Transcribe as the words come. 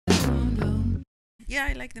Yeah,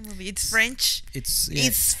 I like the movie. It's French. It's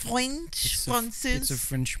French. It's a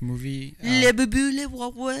French movie. Le bébé, le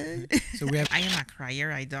wawa. So we have. I am a crier.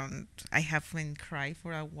 I haven't cried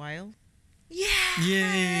for a while. Yeah.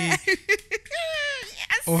 Yay!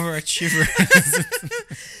 Yes. Overachiever.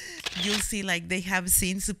 You'll see like they have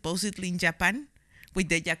scenes supposedly in Japan with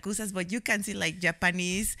the yakuzas, but you can see like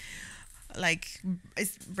Japanese, like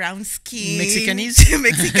it's brown skin,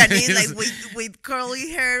 Mexicanese, like with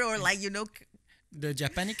curly hair, or like the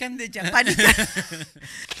Japanican.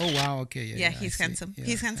 Oh wow! Okay. Yeah, he's handsome. Yeah,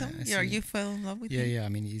 he's handsome. You fell in love with him? Yeah. I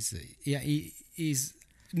mean, he's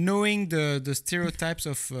knowing the stereotypes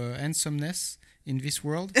of handsomeness in this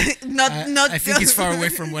world. not. I think he's far away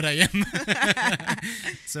from what I am.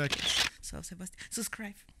 So Sebastian,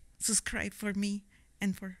 subscribe for me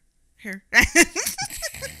and for her.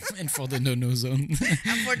 And for the no zone.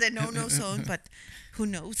 And for the no zone, but who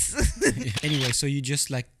knows? Anyway, so you just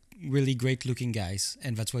like really great looking guys,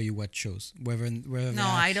 and that's why you watch shows. Whether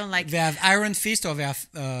I don't like. They have iron fist or they have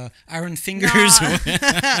iron fingers. No.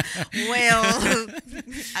 Well,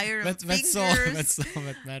 iron that's fingers. That's all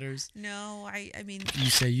that matters. No, I mean.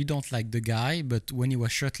 You say you don't like the guy, but when he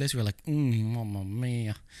was shirtless, you're like, mamma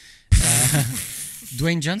mia.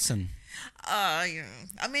 Dwayne Johnson. Yeah.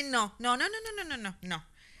 I mean, no.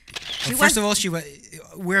 First of all,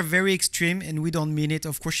 we're very extreme, and we don't mean it.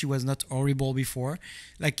 Of course, she was not horrible before.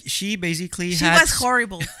 Like she basically she was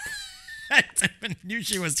horrible. I knew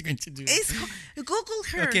she was going to do it. Google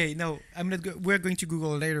her. Okay, no, I'm not. We're going to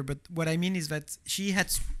Google later. But what I mean is that she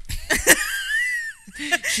had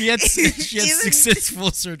she had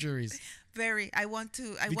successful surgeries. I want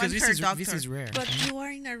her doctor. This is rare. But you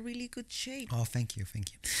are in a really good shape. Oh, thank you.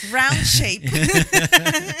 Round shape.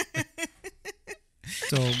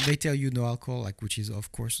 So they tell you no alcohol, like, which is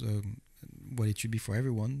of course what it should be for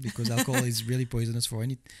everyone, because alcohol is really poisonous for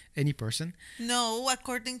any person. No,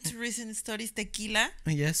 according to recent studies, tequila.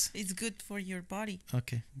 Yes. It's good for your body.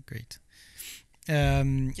 Okay, great.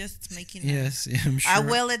 Just making. Yes, I'm sure. A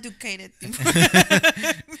well-educated.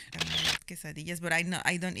 Quesadillas, but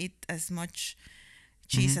I don't eat as much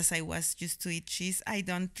cheese as I was used to eat cheese. I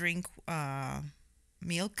don't drink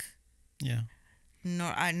milk. Yeah.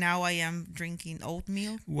 No, now I am drinking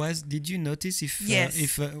oatmeal. Did you notice if yes.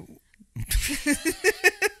 It was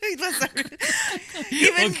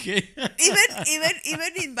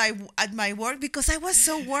even at my work, because I was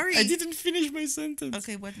so worried. I didn't finish my sentence.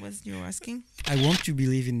 Okay, what was you asking? I want to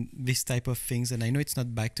believe in this type of things, and I know it's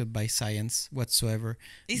not backed up by science whatsoever.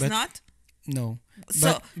 It's not? No.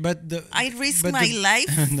 So I risk my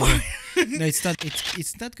life. No, it's not.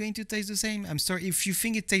 It's not going to taste the same. I'm sorry. If you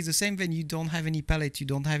think it tastes the same, then you don't have any palate. You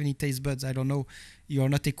don't have any taste buds. I don't know. You are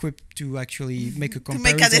not equipped to actually make a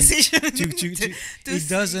comparison. To make a decision. It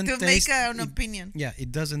doesn't to taste. Make an opinion. Yeah,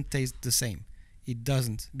 it doesn't taste the same. It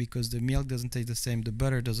doesn't, because the milk doesn't taste the same. The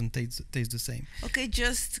butter doesn't taste the same. Okay,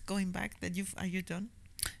 just going back. Are you done?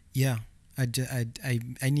 Yeah. I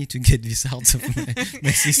need to get this out of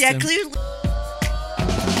my system. Yeah, clearly.